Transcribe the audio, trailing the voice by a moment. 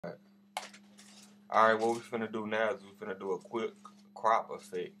Alright, what we finna do now is we finna do a quick crop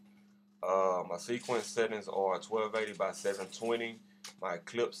effect. My sequence settings are 1280 by 720. My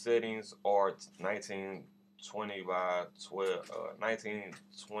clip settings are 1920 by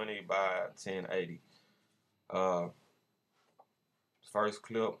 1920 by 1080. First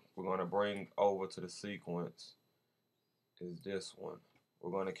clip we're gonna bring over to the sequence is this one.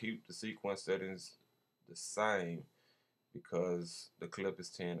 We're gonna keep the sequence settings the same because the clip is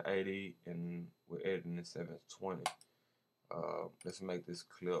 1080 and we're editing in 720. Let's make this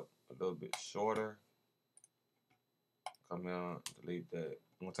clip a little bit shorter. Come in, delete that.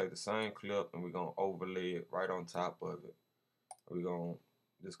 I'm gonna take the same clip and we're gonna overlay it right on top of it. We're gonna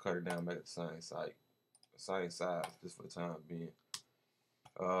just cut it down, make it the same size, just for the time being.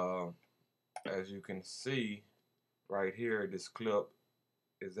 As you can see right here, this clip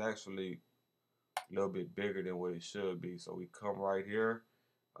is actually a little bit bigger than what it should be. So we come right here,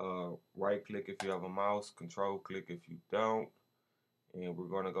 right click if you have a mouse, control click if you don't, and we're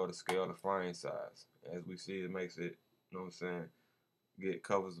gonna go to scale the frame size. As we see, it makes it, you know what I'm saying,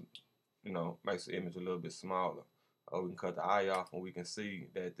 covers, makes the image a little bit smaller. We can cut the eye off and we can see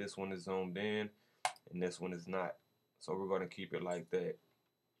that this one is zoomed in and this one is not. So we're going to keep it like that.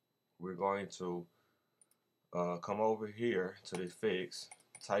 We're going to come over here to the effects,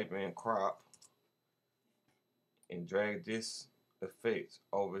 type in crop, and drag this effect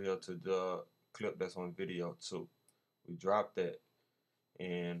over here to the clip that's on video 2. We drop that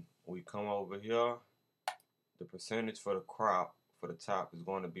and we come over here. The percentage for the crop for the top is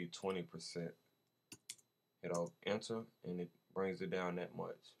going to be 20%. Hit enter and it brings it down that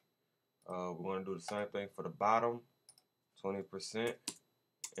much. We're going to do the same thing for the bottom, 20%.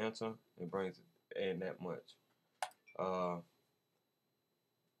 Enter, it brings it in that much.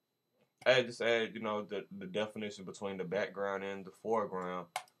 Just add, the definition between the background and the foreground.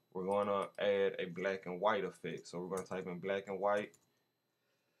 We're going to add a black and white effect. So we're going to type in black and white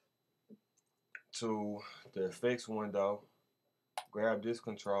to the effects window. Grab this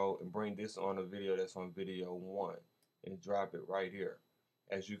control and bring this on the video that's on video 1 and drop it right here.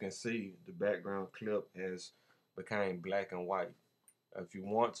 As you can see, the background clip has become black and white. If you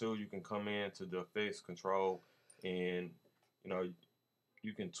want to, you can come into the effects control and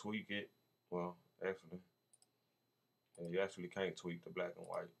you can tweak it. Well, actually, you actually can't tweak the black and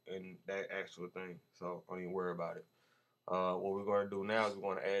white in that actual thing, so don't even worry about it. What we're going to do now is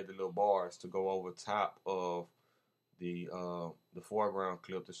we're going to add the little bars to go over top of the foreground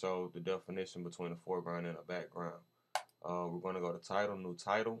clip to show the definition between the foreground and the background. We're going to go to title, new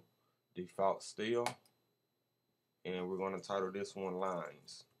title, default still, and we're going to title this one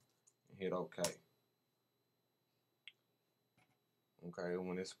lines and hit OK. Okay,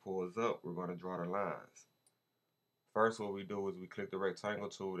 when this pulls up, we're going to draw the lines. First, what we do is we click the rectangle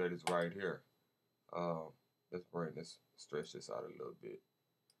tool that is right here. Let's stretch this out a little bit.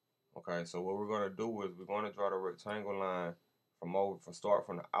 Okay, so what we're going to do is we're going to draw the rectangle line start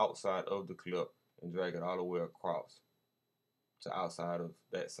from the outside of the clip and drag it all the way across to outside of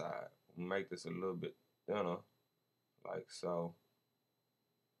that side. We'll make this a little bit thinner, like so.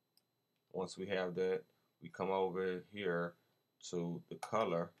 Once we have that, we come over here to the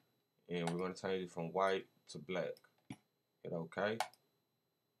color and we're going to change it from white to black. Hit OK,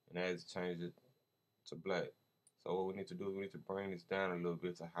 and as change it to black. So what we need to do is we need to bring this down a little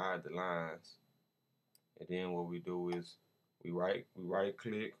bit to hide the lines. And then what we do is we right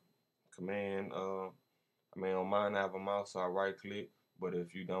click, command. On mine I have a mouse, so I right click. But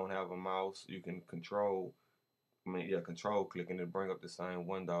if you don't have a mouse, you can control click and it bring up the same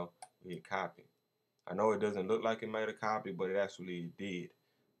window. We hit copy. I know it doesn't look like it made a copy, but it actually did.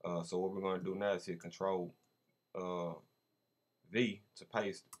 So what we're going to do now is hit Control V to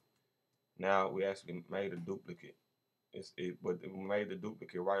paste. Now we actually made a duplicate. But we made the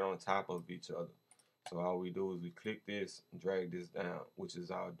duplicate right on top of each other. So all we do is we click this and drag this down, which is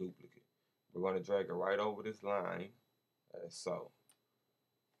our duplicate. We're going to drag it right over this line, as so.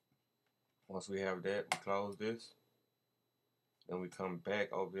 Once we have that, we close this. Then we come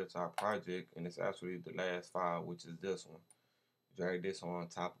back over here to our project, and it's actually the last file, which is this one. Drag this on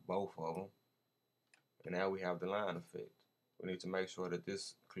top of both of them, and now we have the line effect. We need to make sure that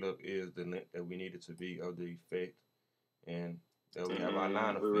this clip is the length that we need it to be of the effect, and there we have our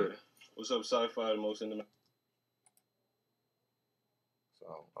line effect. Ready. What's up, Sci-Fi? The most in the.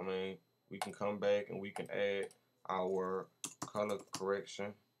 So we can come back and we can add our color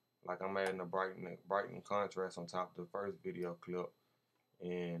correction. Like I'm adding a brighten contrast on top of the first video clip,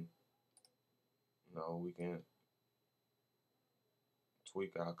 and we can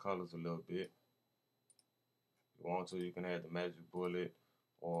tweak our colors a little bit. If you want to, you can add the magic bullet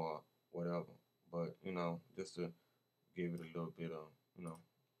or whatever. But know, just to give it a little bit of, you know,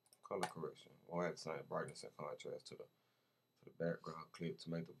 color correction, or at the same brightness and contrast to the background clip to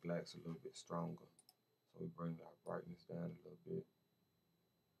make the blacks a little bit stronger. So we bring our brightness down a little bit,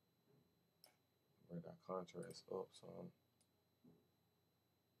 bring our contrast up some,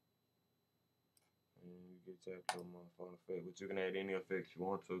 and you get that little motherfucking effect. But you can add any effects you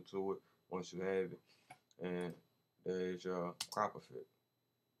want to it once you have it. And there's your crop effect.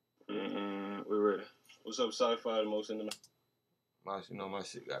 And we're ready. What's up, Sci-Fi? The most in the My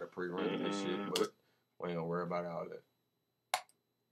shit got a pre-render and shit, but we ain't gonna worry about all that.